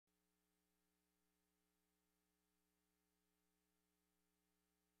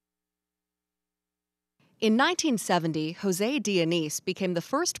In 1970, Jose Dianese became the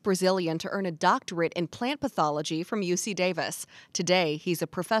first Brazilian to earn a doctorate in plant pathology from UC Davis. Today, he's a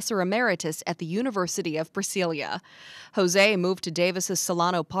professor emeritus at the University of Brasilia. Jose moved to Davis's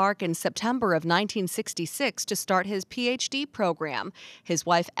Solano Park in September of 1966 to start his Ph.D. program. His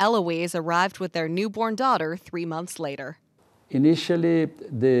wife Eloise arrived with their newborn daughter 3 months later. Initially,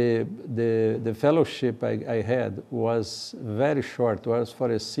 the fellowship I had was very short, was for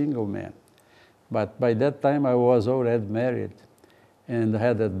a single man. But by that time, I was already married and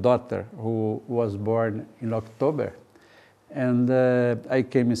had a daughter who was born in October. And I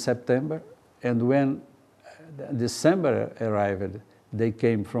came in September, and when December arrived, they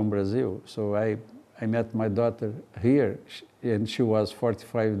came from Brazil. So I met my daughter here, and she was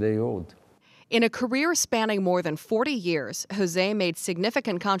 45 days old. In a career spanning more than 40 years, Jose made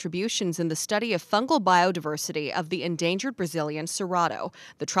significant contributions in the study of fungal biodiversity of the endangered Brazilian Cerrado,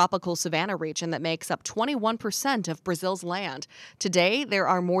 the tropical savanna region that makes up 21% of Brazil's land. Today, there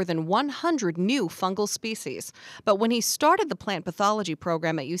are more than 100 new fungal species. But when he started the plant pathology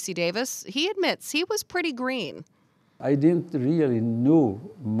program at UC Davis, he admits he was pretty green. I didn't really know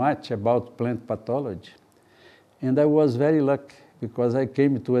much about plant pathology. And I was very lucky because I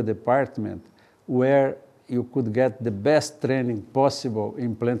came to a department where you could get the best training possible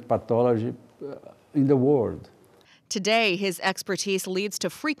in plant pathology in the world. Today, his expertise leads to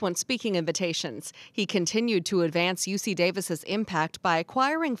frequent speaking invitations. He continued to advance UC Davis's impact by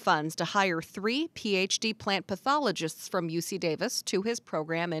acquiring funds to hire 3 Ph.D. plant pathologists from UC Davis to his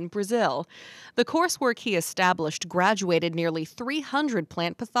program in Brazil. The coursework he established graduated nearly 300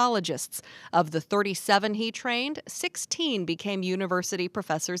 plant pathologists. Of the 37 he trained, 16 became university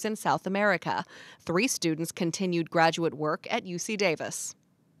professors in South America. 3 students continued graduate work at UC Davis.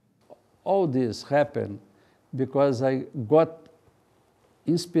 All this happened because I got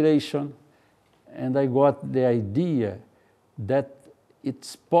inspiration and I got the idea that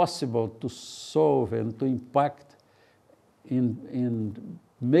it's possible to solve and to impact in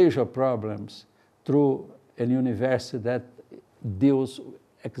major problems through a university that deals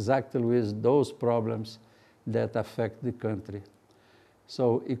exactly with those problems that affect the country.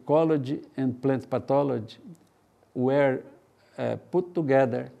 So ecology and plant pathology were put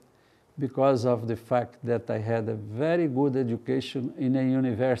together because of the fact that I had a very good education in a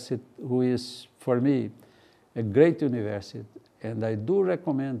university who is, for me, a great university. And I do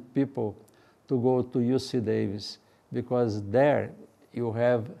recommend people to go to UC Davis because there you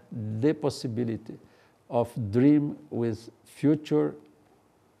have the possibility of dream with future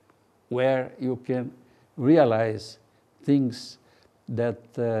where you can realize things that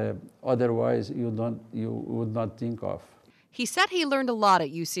otherwise you would not think of. He said he learned a lot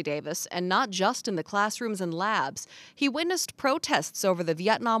at UC Davis, and not just in the classrooms and labs. He witnessed protests over the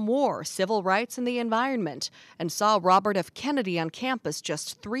Vietnam War, civil rights, and the environment, and saw Robert F. Kennedy on campus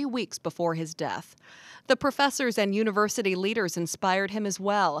just 3 weeks before his death. The professors and university leaders inspired him as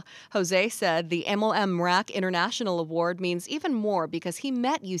well. Jose said the Emil Mrak International Award means even more because he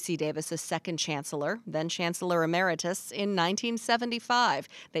met UC Davis's second chancellor, then Chancellor Emeritus, in 1975.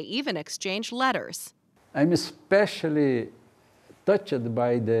 They even exchanged letters. I'm especially touched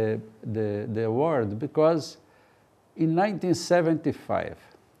by the award because in 1975,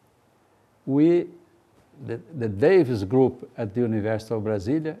 the Davis group at the University of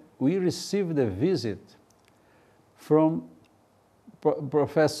Brasilia, we received a visit from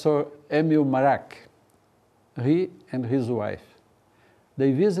Professor Emil Mrak, he and his wife.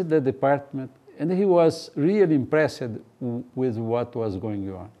 They visited the department and he was really impressed with what was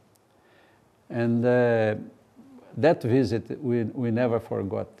going on. And that visit, we never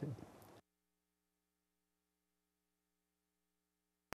forgot it.